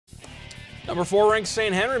Number 4 ranked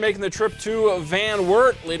St. Henry making the trip to Van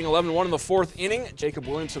Wert, leading 11-1 in the 4th inning. Jacob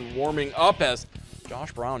Williamson warming up as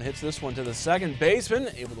Josh Brown hits this one to the second baseman,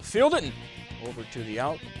 able to field it and over to the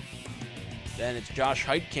out. Then it's Josh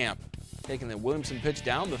Heitkamp taking the Williamson pitch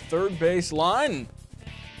down the third base line and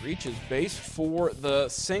reaches base for the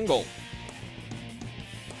single.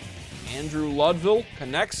 Andrew Ludville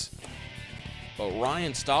connects, but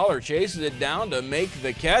Ryan Stoller chases it down to make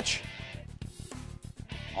the catch.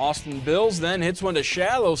 Austin Bills then hits one to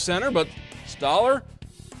shallow center, but Stoller,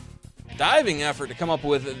 diving effort to come up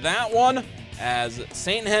with that one as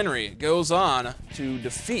St. Henry goes on to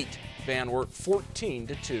defeat Van Wert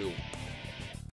 14-2.